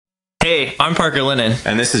Hey, I'm Parker Lennon.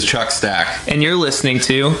 And this is Chuck Stack. And you're listening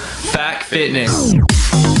to Fact Fitness.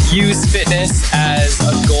 Use fitness as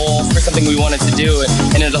a goal for something we wanted to do,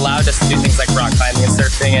 and it allowed us to do things like rock climbing and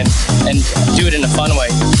surfing and do it in a fun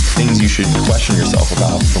way. Things you should question yourself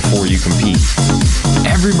about before you compete.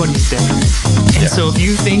 Everybody's different. And so if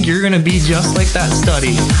you think you're going to be just like that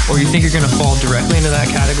study, or you think you're going to fall directly into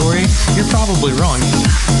that category, you're probably wrong.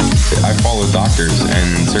 I follow doctors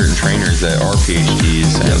and certain trainers that are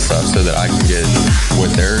PhDs and stuff so that I can get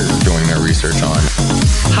what they're doing their research on.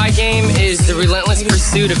 High game is the relentless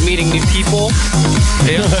pursuit of meeting new people.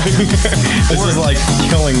 Yeah. This is like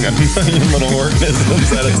killing a million little organisms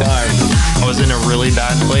at a time. I was in a really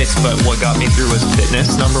bad place, but what got me through was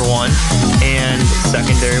fitness, number one, and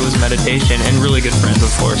secondary was meditation, and really good friends, of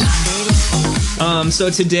course. So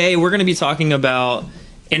today we're going to be talking about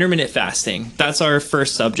intermittent fasting. That's our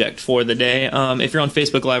first subject for the day. If you're on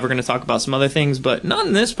Facebook Live, we're going to talk about some other things, but not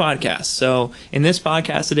in this podcast. So in this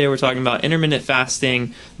podcast today, we're talking about intermittent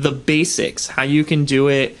fasting, the basics, how you can do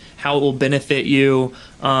it, how it will benefit you,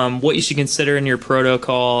 what you should consider in your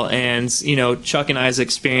protocol, and, you know, Chuck and I's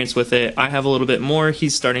experience with it. I have a little bit more.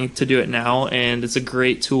 He's starting to do it now, and it's a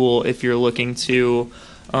great tool if you're looking to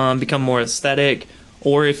become more aesthetic,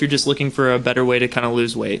 or if you're just looking for a better way to kind of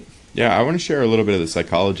lose weight. Yeah, I want to share a little bit of the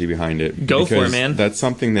psychology behind it. Go for it, man. That's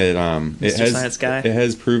something that it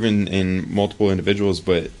has proven in multiple individuals,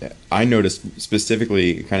 but I noticed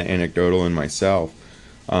specifically, kind of anecdotal in myself,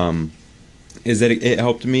 is that it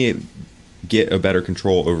helped me get a better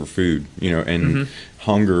control over food, you know, and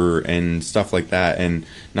hunger and stuff like that, and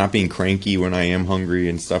not being cranky when I am hungry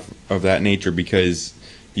and stuff of that nature, because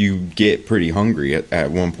you get pretty hungry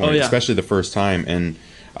at one point, especially the first time. And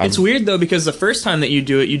it's weird though, because the first time that you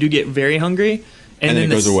do it, you do get very hungry, and then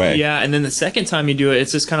it goes away. Yeah, and then the second time you do it,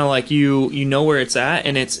 it's just kind of like you know where it's at,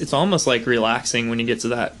 and it's almost like relaxing when you get to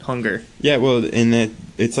that hunger. Yeah, well, and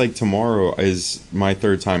it's like tomorrow is my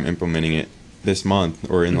third time implementing it this month,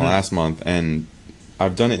 or in the last month, and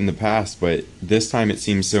I've done it in the past, but this time it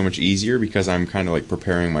seems so much easier because I'm kind of like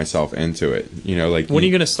preparing myself into it. You know, like, when are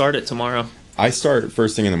you gonna start it tomorrow? I start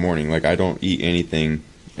first thing in the morning. Like, I don't eat anything.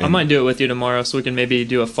 I might do it with you tomorrow, so we can maybe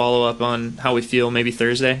do a follow-up on how we feel, maybe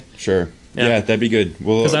Thursday. Sure. Yeah, that'd be good.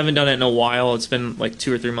 Well, because I haven't done it in a while. It's been like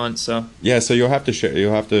 2 or 3 months. So yeah, so you'll have to share.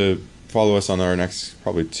 You'll have to follow us on our next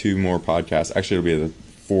probably 2 more podcasts. Actually, it'll be the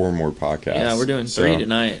 4 more podcasts. Yeah, we're doing 3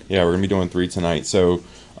 tonight. Yeah, we're gonna be doing 3 tonight. So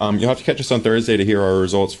you'll have to catch us on Thursday to hear our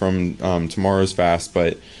results from tomorrow's fast.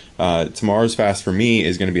 But tomorrow's fast for me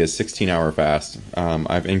is going to be a 16-hour fast.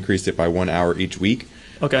 I've increased it by 1 hour each week.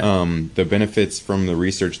 Okay. The benefits from the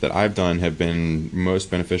research that I've done have been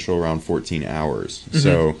most beneficial around 14 hours.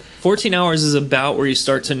 So 14 hours is about where you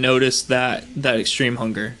start to notice that extreme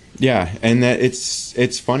hunger. Yeah, and that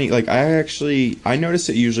it's funny. Like, I notice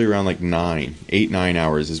it usually around like 9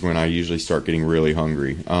 hours is when I usually start getting really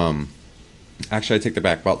hungry. Actually, I take that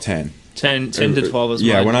back, about 10 to 12 is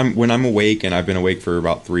yeah, when I'm awake, and I've been awake for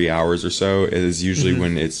about 3 hours or so, is usually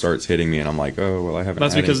when it starts hitting me, and I'm like, oh well, I haven't.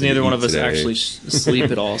 That's had because neither one of us today. Actually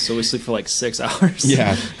sleep at all, so we sleep for like 6 hours.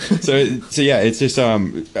 Yeah, so yeah, it's just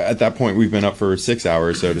at that point we've been up for 6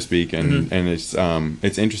 hours, so to speak, and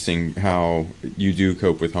it's interesting how you do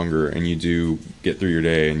cope with hunger, and you do get through your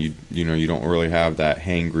day, and you know you don't really have that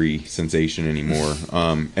hangry sensation anymore.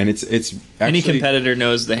 And it's actually, any competitor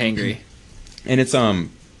knows the hangry, and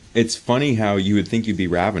it's funny how you would think you'd be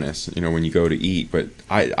ravenous, you know, when you go to eat, but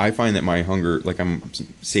I find that my hunger, like, I'm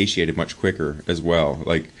satiated much quicker as well.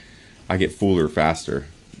 Like, I get fuller faster,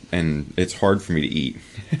 and it's hard for me to eat,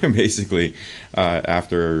 basically,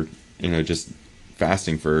 after, you know, just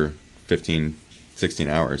fasting for 15, 16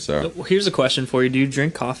 hours. So here's a question for you. Do you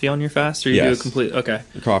drink coffee on your fast, or you do a complete... Okay.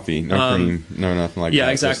 Coffee, no cream, no nothing like that. Yeah,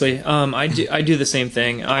 exactly. Just... I do the same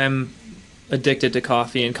thing. I'm addicted to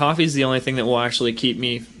coffee, and coffee is the only thing that will actually keep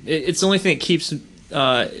me. It's the only thing that keeps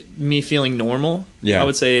me feeling normal. Yeah, I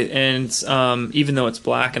would say. And even though it's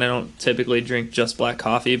black, and I don't typically drink just black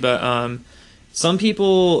coffee, but some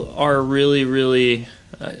people are really, really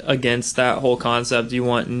against that whole concept. You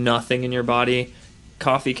want nothing in your body.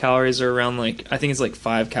 Coffee calories are around, like, I think it's like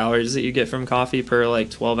 5 calories that you get from coffee per like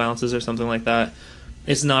 12 ounces or something like that.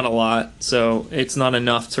 It's not a lot, so it's not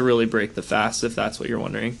enough to really break the fast, if that's what you're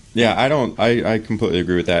wondering. Yeah, I completely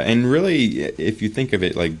agree with that. And really, if you think of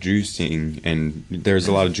it like juicing, and there's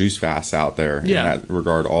a lot of juice fasts out there in that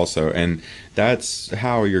regard also. And that's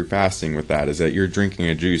how you're fasting with that, is that you're drinking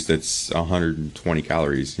a juice that's 120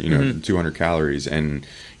 calories, you know, 200 calories, and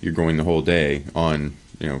you're going the whole day on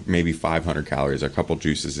maybe 500 calories, a couple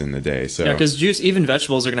juices in the day. So yeah, because even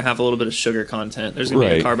vegetables are going to have a little bit of sugar content. There's going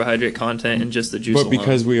to be a carbohydrate content in just the juice. But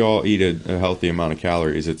because we all eat a healthy amount of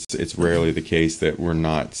calories, it's rarely the case that we're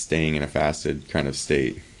not staying in a fasted kind of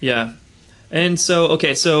state. Yeah. And so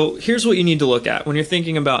here's what you need to look at. When you're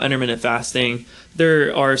thinking about intermittent fasting,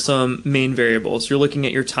 there are some main variables. You're looking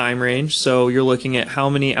at your time range. So you're looking at how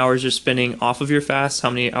many hours you're spending off of your fast, how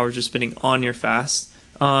many hours you're spending on your fast.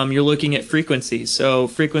 You're looking at frequency. So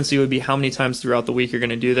frequency would be how many times throughout the week you're going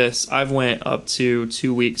to do this. I've went up to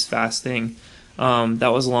 2 weeks fasting.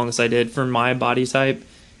 That was the longest I did. For my body type,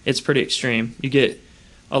 it's pretty extreme. You get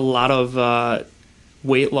a lot of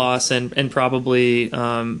weight loss and probably...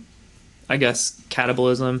 I guess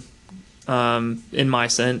catabolism, in my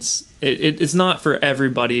sense. It's not for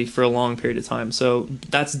everybody for a long period of time. So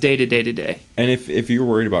that's day to day. And if you're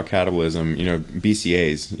worried about catabolism,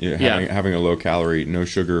 BCAAs, having a low calorie, no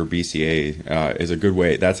sugar BCA is a good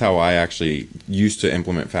way. That's how I actually used to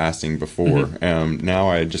implement fasting before. Mm-hmm. Now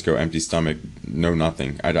I just go empty stomach, no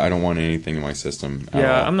nothing. I don't want anything in my system.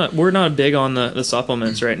 We're not big on the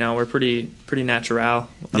supplements right now. We're pretty natural.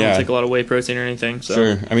 I don't take a lot of whey protein or anything. So.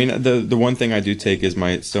 Sure. I mean, the one thing I do take is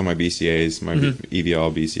my BCAAs, my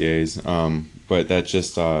EVL BCAAs. But that's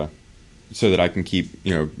just so that I can keep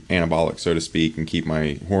anabolic, so to speak, and keep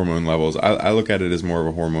my hormone levels. I look at it as more of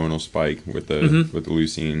a hormonal spike with the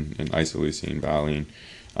leucine and isoleucine, valine.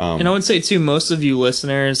 And I would say too, most of you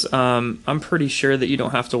listeners, I'm pretty sure that you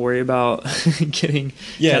don't have to worry about getting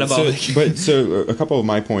catabolic. So a couple of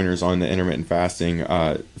my pointers on the intermittent fasting,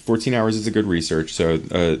 14 hours is a good research. So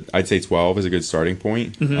I'd say 12 is a good starting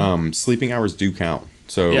point. Mm-hmm. Sleeping hours do count.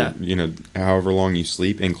 So, however long you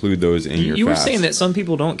sleep, include those in your fast. You were saying that some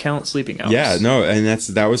people don't count sleeping hours. Yeah, no, and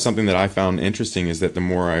that was something that I found interesting, is that the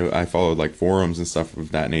more I followed like forums and stuff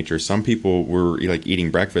of that nature, some people were like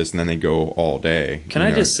eating breakfast and then they go all day. Can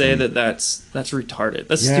I just say that's retarded?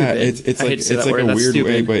 That's stupid. It's like a weird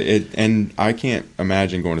way, but and I can't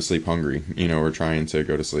imagine going to sleep hungry, or trying to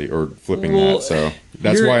go to sleep or flipping that. So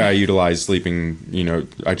that's why I utilize sleeping.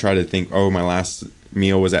 I try to think, my last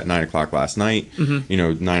meal was at 9 o'clock last night.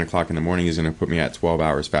 Mm-hmm. 9 o'clock in the morning is going to put me at 12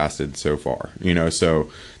 hours fasted so far. So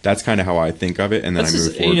that's kind of how I think of it, and then I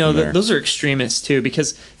move forward from there. Those are extremists too,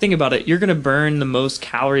 because think about it, you're going to burn the most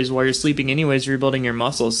calories while you're sleeping anyways, rebuilding your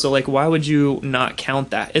muscles. So like, why would you not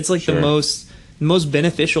count that? It's like the most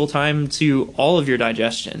beneficial time to all of your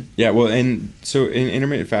digestion. Yeah, well, and so in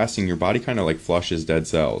intermittent fasting, your body kind of like flushes dead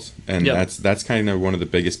cells, and that's kind of one of the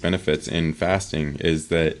biggest benefits in fasting, is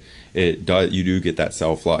that you do get that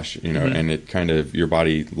cell flush, and it kind of, your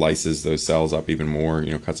body lyses those cells up even more,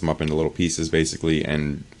 cuts them up into little pieces basically,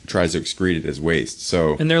 and tries to excrete it as waste.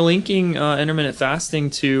 So, and they're linking intermittent fasting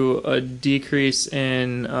to a decrease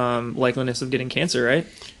in likeliness of getting cancer, right?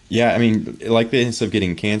 Yeah, I mean, likeliness of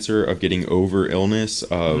getting cancer, of getting over illness,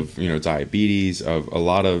 of diabetes,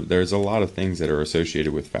 there's a lot of things that are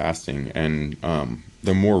associated with fasting, and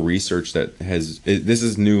the more research that this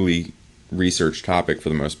is newly research topic for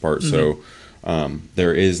the most part. Mm-hmm. So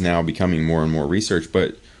there is now becoming more and more research,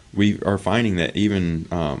 but we are finding that even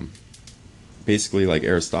basically like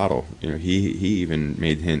Aristotle, he even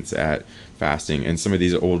made hints at fasting, and some of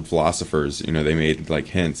these old philosophers, they made like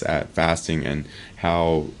hints at fasting and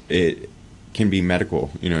how it can be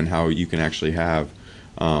medical, and how you can actually have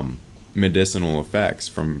medicinal effects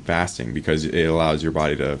from fasting, because it allows your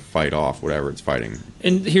body to fight off whatever it's fighting.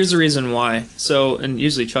 And here's the reason why. So, and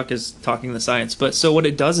usually Chuck is talking the science, but so what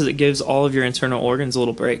it does is it gives all of your internal organs a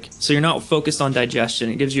little break. So you're not focused on digestion.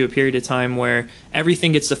 It gives you a period of time where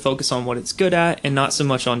everything gets to focus on what it's good at, and not so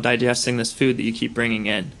much on digesting this food that you keep bringing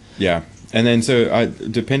in. Yeah. And then so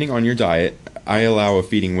depending on your diet, I allow a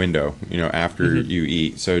feeding window, after you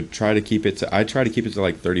eat. So I try to keep it to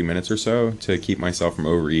like 30 minutes or so to keep myself from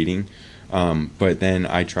overeating. But then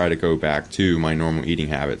I try to go back to my normal eating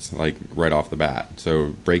habits, like right off the bat.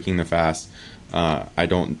 So breaking the fast, I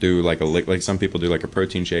don't do like some people do like a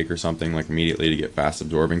protein shake or something like immediately to get fast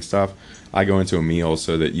absorbing stuff. I go into a meal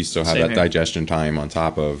so that you still have that digestion time on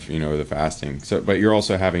top of, the fasting. So, but you're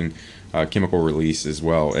also having chemical release as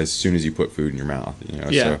well as soon as you put food in your mouth,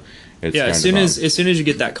 So it's as soon as you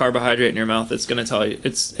get that carbohydrate in your mouth, it's going to tell you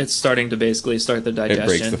it's starting to basically start the digestion. It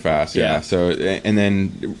breaks the fast, yeah. So and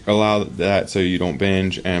then allow that so you don't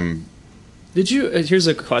binge. And here's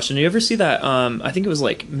a question: did you ever see that? I think it was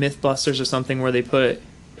like MythBusters or something, where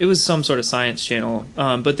it was some sort of science channel,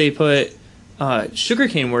 but they put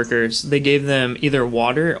sugarcane workers, they gave them either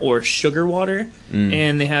water or sugar water,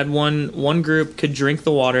 and they had one group could drink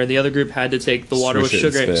the water, the other group had to take the water with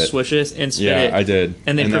sugar, swish it, and spit it. Yeah, I did,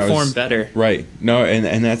 and they performed better. Right. No,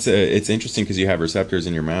 and that's it's interesting because you have receptors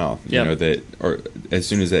in your mouth, you know, that, or as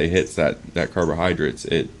soon as it hits that carbohydrates,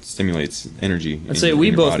 it stimulates energy. I'd say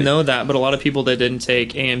we both know that, but a lot of people that didn't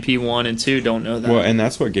take AMP 1 and 2 don't know that. Well, and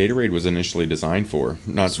that's what Gatorade was initially designed for,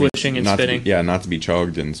 not swishing and spitting. Not to be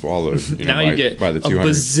chugged and swallowed. You now know, you get by the 200, a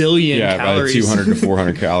bazillion calories. By the 200 to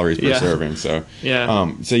 400 calories per Yeah. serving. So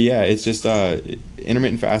yeah. It's just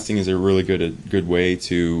intermittent fasting is a really good way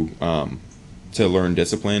to learn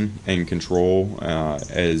discipline and control,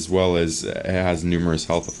 as well as it has numerous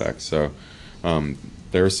health effects. So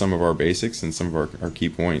there are some of our basics and some of our key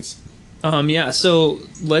points. So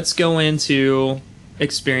let's go into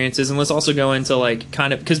experiences, and let's also go into like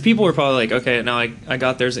kind of, because people were probably like, okay, now I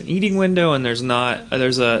got there's an eating window and there's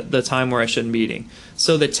the time where I shouldn't be eating.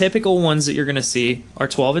 So the typical ones that you're going to see are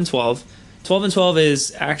 12 and 12. 12 and 12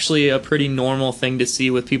 is actually a pretty normal thing to see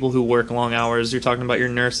with people who work long hours. You're talking about your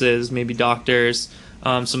nurses, maybe doctors,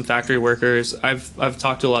 some factory workers. I've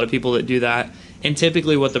talked to a lot of people that do that. And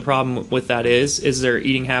typically what the problem with that is their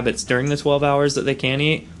eating habits during the 12 hours that they can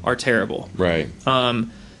eat are terrible. Right.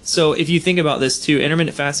 So if you think about this too,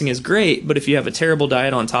 intermittent fasting is great, but if you have a terrible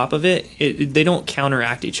diet on top of it, they don't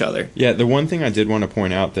counteract each other. Yeah, the one thing I did want to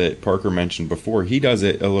point out that Parker mentioned before, he does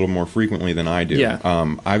it a little more frequently than I do. Yeah.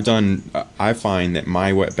 I find that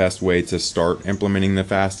my best way to start implementing the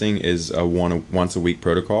fasting is a once a week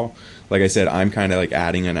protocol. Like I said, I'm kind of like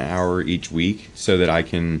adding an hour each week so that I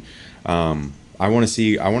can, I want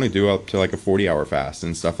to do up to like a 40-hour fast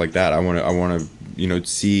and stuff like that. I want to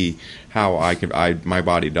see how my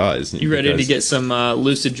body does. You ready to get some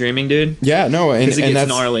lucid dreaming, dude? Yeah, no, and that's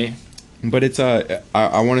gnarly. But it's I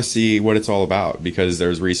want to see what it's all about, because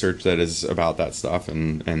there's research that is about that stuff,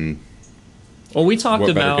 and well, we talked what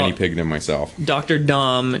about better guinea pig than myself. Dr.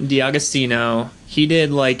 Dom D'Agostino. He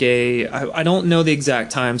did like I don't know the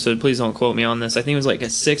exact time, so please don't quote me on this. I think it was like a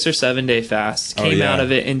 6 or 7 day fast. Came out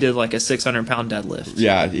of it and did like a 600-pound deadlift.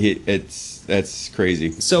 Yeah, that's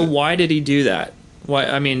crazy. So why did he do that? Why?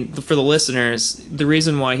 I mean, for the listeners, the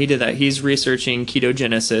reason why he did that, he's researching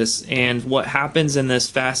ketogenesis, and what happens in this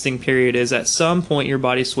fasting period is at some point your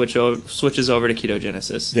body switches over to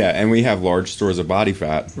ketogenesis. Yeah, and we have large stores of body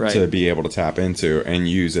fat right. to be able to tap into and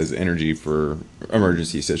use as energy for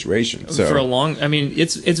emergency situations. So for a long, I mean,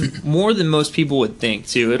 it's more than most people would think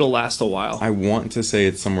too. It'll last a while. I want to say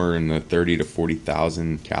it's somewhere in the 30 to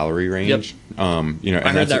 40,000 calorie range. Yep. And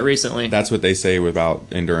I heard that recently. That's what they say about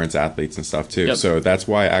endurance athletes and stuff too. Yep. So that's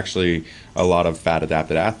why actually a lot of fat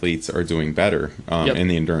adapted athletes are doing better in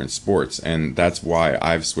the endurance sports, and that's why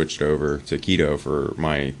I've switched over to keto for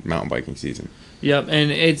my mountain biking season. Yep,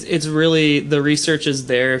 and it's really, the research is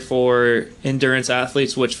there for endurance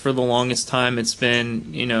athletes, which for the longest time it's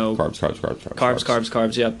been,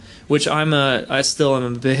 carbs. Yep. Which I still am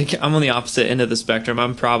I'm on the opposite end of the spectrum.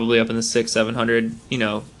 I'm probably up in the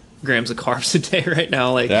 600-700 grams of carbs a day right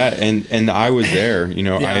now, like that. And I was there.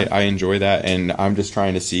 Yeah. I enjoy that, and I'm just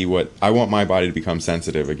trying to see what I want my body to become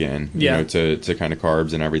sensitive again. To kind of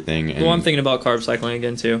carbs and everything. And well, I'm thinking about carb cycling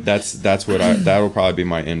again too. That's what that'll probably be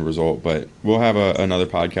my end result. But we'll have another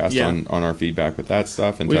podcast on our feedback with that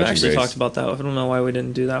stuff and we've touching actually base. talked about that. I don't know why we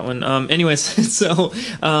didn't do that one. Anyways, so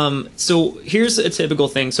here's a typical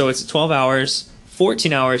thing. So it's 12 hours.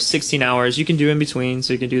 14 hours, 16 hours, you can do in between,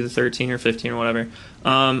 so you can do the 13 or 15 or whatever.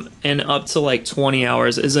 And up to like 20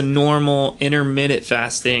 hours is a normal intermittent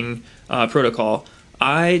fasting protocol.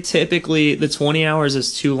 The 20 hours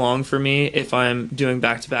is too long for me if I'm doing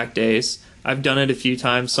back-to-back days. I've done it a few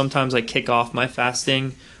times. Sometimes I kick off my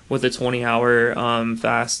fasting with a 20-hour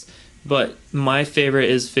fast, but my favorite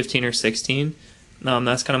is 15 or 16.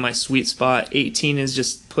 That's kind of my sweet spot. 18 is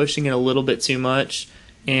just pushing it a little bit too much,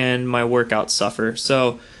 and my workouts suffer.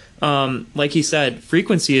 So like he said,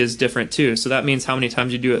 frequency is different too. So that means how many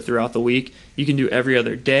times you do it throughout the week. You can do every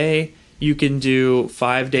other day. You can do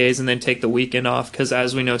 5 days and then take the weekend off, because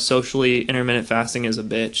as we know, socially, intermittent fasting is a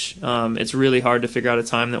bitch. It's really hard to figure out a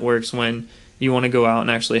time that works when you want to go out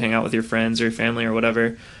and actually hang out with your friends or your family or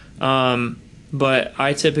whatever. But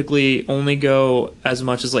I typically only go as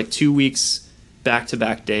much as like 2 weeks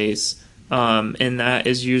back-to-back days. And that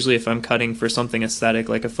is usually if I'm cutting for something aesthetic,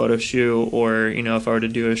 like a photo shoot, or, if I were to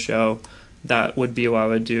do a show, that would be why I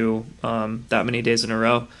would do that many days in a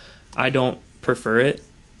row. I don't prefer it.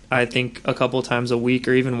 I think a couple times a week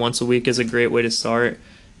or even once a week is a great way to start.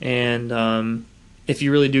 And if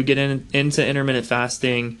you really do get into intermittent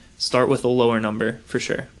fasting, start with a lower number for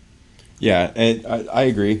sure. Yeah, I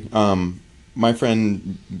agree. My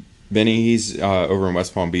friend Benny, he's over in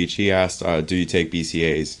West Palm Beach. He asked, do you take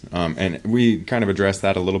BCAAs? And we kind of addressed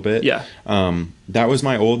that a little bit. Yeah. That was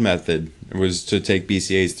my old method, was to take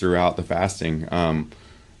BCAAs throughout the fasting.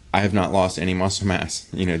 I have not lost any muscle mass,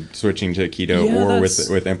 switching to keto or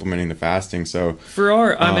with implementing the fasting. So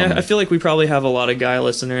for I feel like we probably have a lot of guy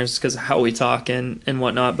listeners because of how we talk and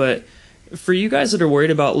whatnot. But for you guys that are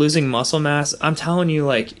worried about losing muscle mass, I'm telling you,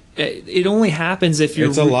 like, it only happens if you're.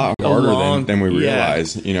 It's a lot harder than we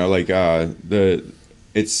realize.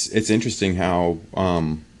 It's interesting how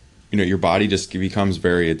your body just becomes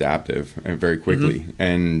very adaptive and very quickly,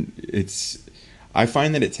 and I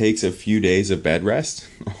find that it takes a few days of bed rest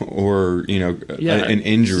or, an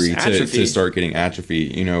injury to start getting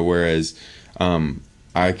atrophy, whereas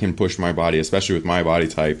I can push my body, especially with my body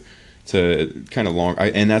type, to kind of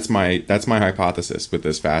and that's my hypothesis with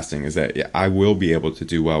this fasting, is that I will be able to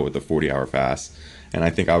do well with the 40-hour fast. And I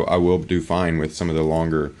think I will do fine with some of the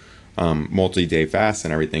longer multi-day fasts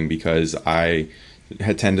and everything, because I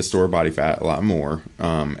tend to store body fat a lot more.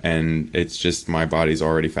 And it's just my body's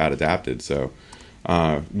already fat adapted. So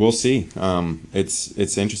we'll see.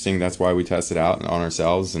 It's interesting. That's why we test it out on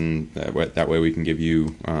ourselves, and that way we can give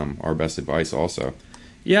you our best advice also.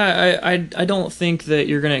 Yeah, I don't think that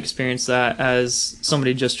you're going to experience that as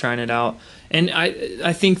somebody just trying it out. And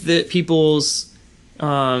I think that people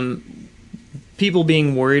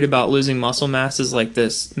being worried about losing muscle mass is like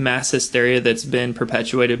this mass hysteria that's been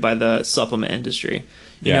perpetuated by the supplement industry.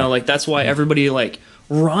 You know, like that's why everybody like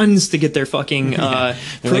runs to get their fucking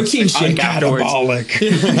protein shake afterwards.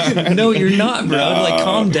 No, you're not, bro. No. Like,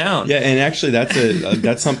 calm down. Yeah, and actually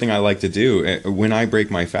that's something I like to do. When I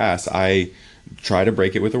break my fast, I try to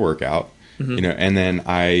break it with a workout, and then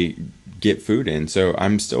I get food in. So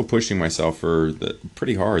I'm still pushing myself for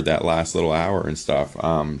pretty hard that last little hour and stuff,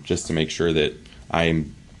 just to make sure that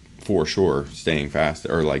I'm for sure staying fast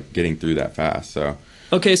or like getting through that fast. So.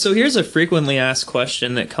 Okay, so here's a frequently asked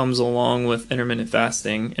question that comes along with intermittent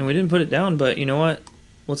fasting, and we didn't put it down, but you know what?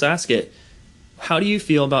 Let's ask it. How do you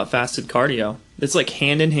feel about fasted cardio? It's like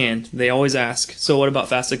hand in hand. They always ask. So what about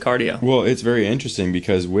fasted cardio? Well, it's very interesting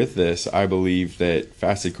because with this, I believe that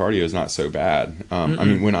fasted cardio is not so bad. I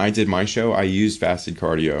mean, when I did my show, I used fasted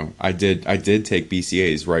cardio. I did take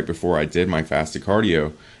BCAAs right before I did my fasted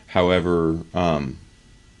cardio. However,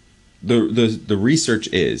 the research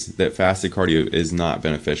is that fasted cardio is not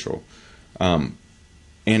beneficial.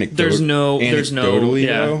 Anecdotally,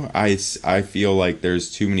 though, I feel like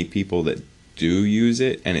there's too many people that do use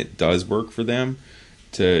it and it does work for them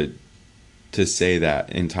to say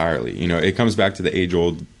that entirely. It comes back to the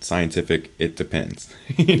age-old scientific it depends.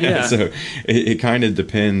 So it kind of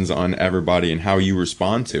depends on everybody and how you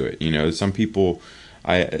respond to it. Some people,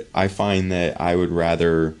 I find that I would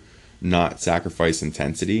rather not sacrifice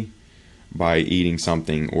intensity by eating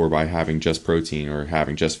something, or by having just protein, or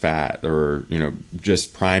having just fat, or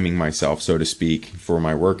just priming myself, so to speak, for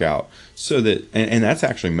my workout. So that, and that's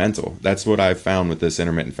actually mental. That's what I've found with this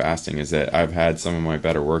intermittent fasting, is that I've had some of my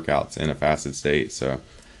better workouts in a fasted state. So,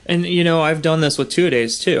 and I've done this with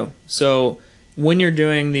 2-a-days too. So when you're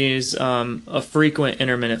doing these a frequent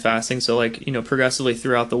intermittent fasting, so like progressively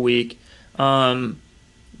throughout the week,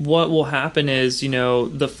 what will happen is,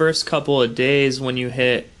 the first couple of days when you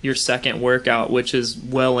hit your second workout, which is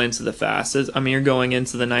well into the fast, you're going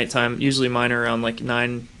into the nighttime. Usually mine are around like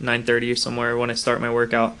 9:30 or somewhere when I start my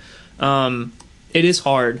workout. It is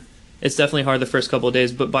hard. It's definitely hard the first couple of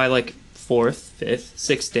days, but by like 4th, 5th,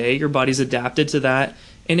 6th day, your body's adapted to that,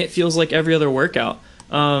 and it feels like every other workout.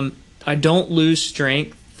 I don't lose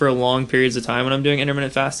strength for long periods of time when I'm doing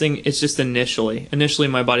intermittent fasting. It's just initially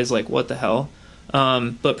my body's like, what the hell?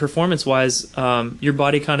 But performance-wise, your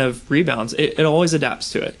body kind of rebounds. It always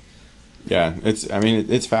adapts to it. Yeah,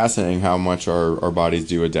 it's fascinating how much our bodies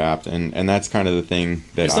do adapt, and that's kind of the thing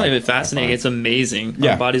that it's not even fascinating. It's amazing.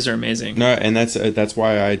 Yeah. Our bodies are amazing. No, and that's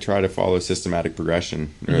why I try to follow systematic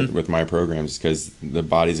progression with my programs, because the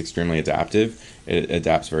body's extremely adaptive. It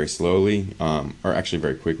adapts very slowly, or actually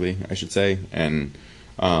very quickly, I should say. And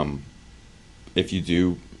if you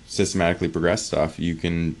do systematically progress stuff, you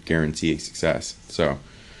can guarantee success. So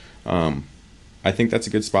I think that's a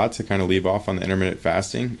good spot to kind of leave off on the intermittent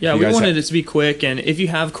fasting. Yeah, we wanted it to be quick, and if you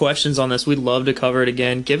have questions on this, we'd love to cover it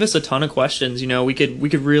again. Give us a ton of questions. We could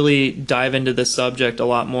really dive into this subject a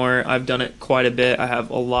lot more. I've done it quite a bit. I have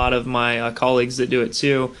a lot of my colleagues that do it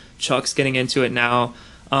too. Chuck's getting into it now.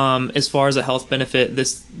 As far as a health benefit,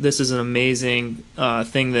 this is an amazing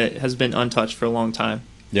thing that has been untouched for a long time.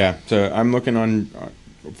 Yeah, so I'm looking on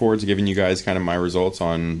forward to giving you guys kind of my results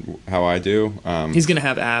on how I do. He's gonna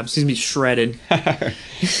have abs. He's gonna be shredded.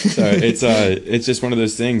 So it's just one of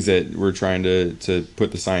those things that we're trying to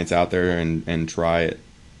put the science out there and try it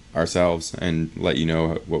ourselves and let you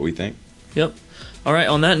know what we think. Yep. All right.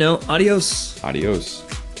 On that note, adios. Adios.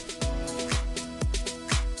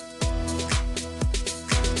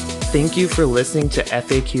 Thank you for listening to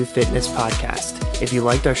FAQ Fitness Podcast. If you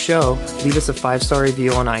liked our show, leave us a 5-star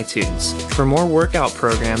review on iTunes. For more workout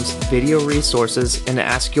programs, video resources, and to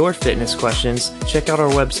ask your fitness questions, check out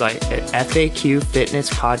our website at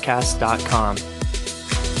faqfitnesspodcast.com.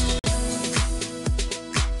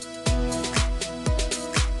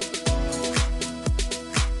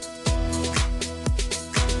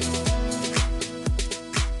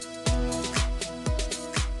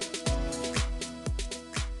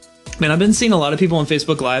 Man, I've been seeing a lot of people on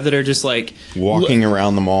Facebook Live that are just like walking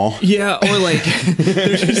around the mall. Yeah, or like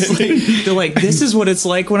they're like, this is what it's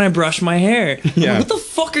like when I brush my hair. Yeah. Like, what the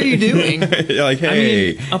fuck are you doing? You're like,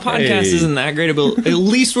 hey, I mean, a podcast isn't that great, but at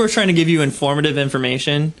least we're trying to give you informative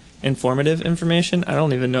information. I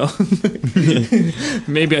don't even know.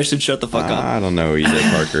 Maybe I should shut the fuck up. I don't know either,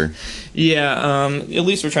 Parker. Yeah, at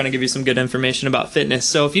least we're trying to give you some good information about fitness.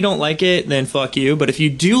 So if you don't like it, then fuck you. But if you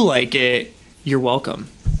do like it, you're welcome.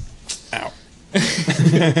 Ow.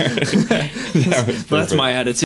 That's my attitude.